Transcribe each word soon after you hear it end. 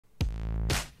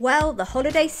Well, the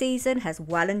holiday season has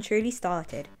well and truly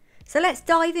started, so let's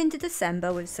dive into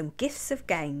December with some gifts of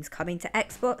games coming to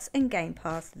Xbox and Game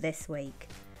Pass this week.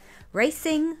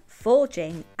 Racing,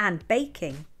 forging and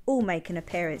baking all make an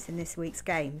appearance in this week's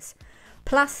games.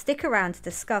 Plus, stick around to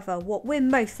discover what we're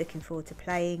most looking forward to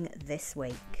playing this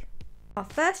week. Our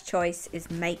first choice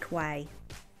is Make Way.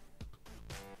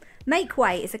 Make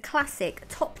Way is a classic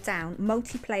top-down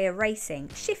multiplayer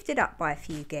racing shifted up by a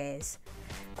few gears.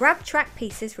 Grab track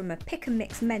pieces from a pick and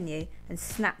mix menu and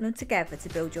snap them together to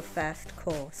build your first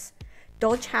course.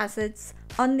 Dodge hazards,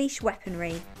 unleash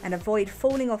weaponry and avoid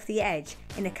falling off the edge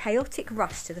in a chaotic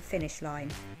rush to the finish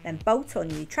line, then bolt on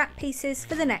new track pieces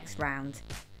for the next round.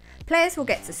 Players will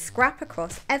get to scrap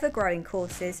across ever-growing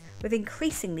courses with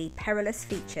increasingly perilous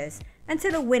features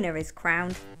until a winner is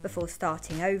crowned before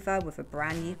starting over with a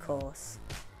brand new course.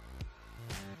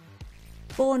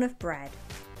 Born of Bread.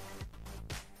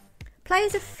 Play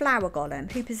as a flower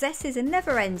golem who possesses a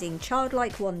never-ending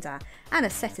childlike wonder and a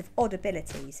set of odd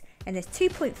abilities in this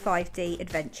 2.5D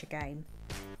adventure game.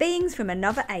 Beings from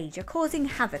another age are causing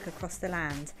havoc across the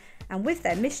land, and with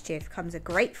their mischief comes a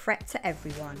great threat to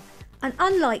everyone. An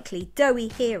unlikely doughy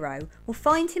hero will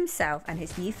find himself and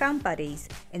his newfound buddies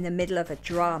in the middle of a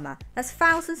drama that's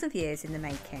thousands of years in the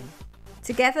making.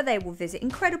 Together they will visit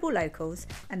incredible locals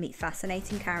and meet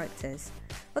fascinating characters.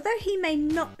 Although he may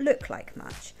not look like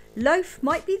much, Loaf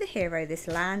might be the hero this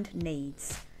land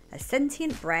needs, a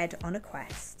sentient bread on a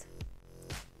quest.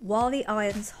 While the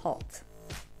Iron's Hot.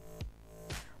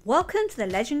 Welcome to the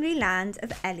legendary land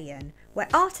of Elion, where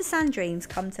artisan dreams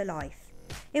come to life.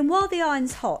 In While the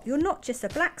Iron's Hot, you're not just a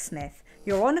blacksmith,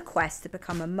 you're on a quest to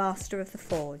become a master of the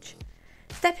forge.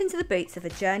 Step into the boots of a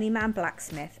journeyman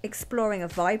blacksmith, exploring a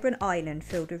vibrant island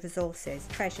filled with resources,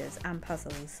 treasures and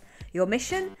puzzles. Your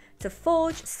mission? To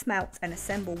forge, smelt and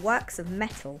assemble works of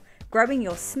metal, growing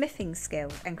your smithing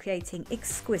skills and creating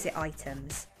exquisite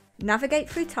items. Navigate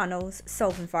through tunnels,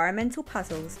 solve environmental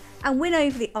puzzles and win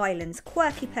over the island's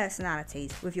quirky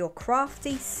personalities with your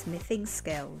crafty smithing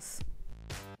skills.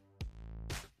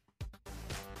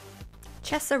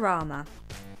 Chessarama.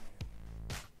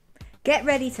 Get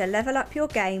ready to level up your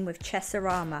game with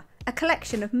Chessarama, a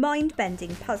collection of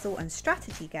mind-bending puzzle and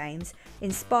strategy games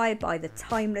inspired by the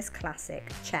timeless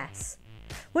classic chess.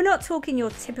 We're not talking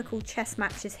your typical chess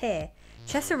matches here.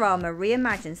 Chessarama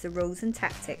reimagines the rules and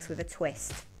tactics with a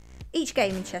twist. Each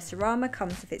game in Chessarama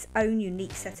comes with its own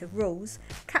unique set of rules,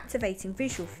 captivating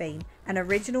visual theme and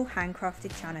original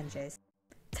handcrafted challenges.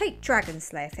 Take Dragon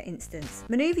Slayer for instance.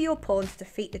 Manoeuvre your pawn to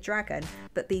defeat the dragon,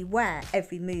 but beware,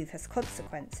 every move has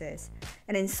consequences.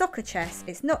 And in soccer chess,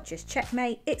 it's not just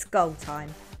checkmate, it's goal time.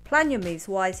 Plan your moves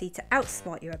wisely to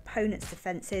outsmart your opponent's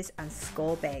defences and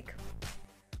score big.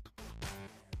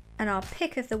 And our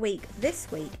pick of the week this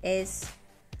week is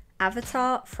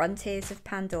Avatar: Frontiers of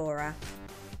Pandora.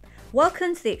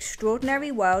 Welcome to the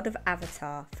extraordinary world of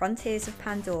Avatar: Frontiers of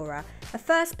Pandora, a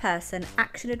first-person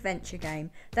action-adventure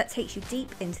game that takes you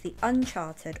deep into the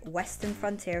uncharted western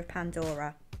frontier of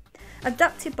Pandora.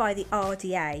 Abducted by the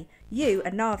RDA, you,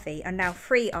 a Na'vi, are now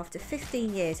free after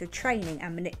 15 years of training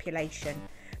and manipulation.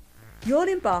 You'll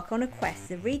embark on a quest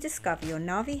to rediscover your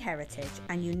Na'vi heritage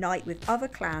and unite with other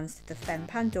clans to defend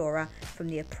Pandora from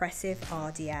the oppressive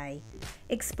RDA.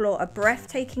 Explore a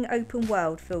breathtaking open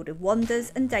world filled with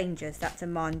wonders and dangers that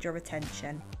demand your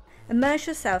attention. Immerse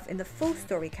yourself in the full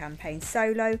story campaign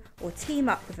solo or team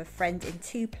up with a friend in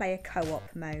 2-player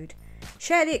co-op mode.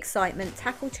 Share the excitement,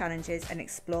 tackle challenges and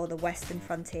explore the western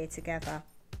frontier together.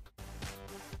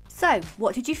 So,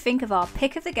 what did you think of our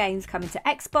pick of the games coming to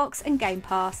Xbox and Game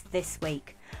Pass this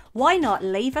week? Why not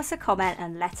leave us a comment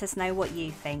and let us know what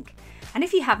you think? And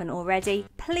if you haven't already,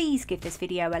 please give this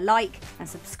video a like and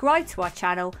subscribe to our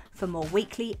channel for more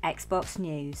weekly Xbox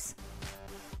news.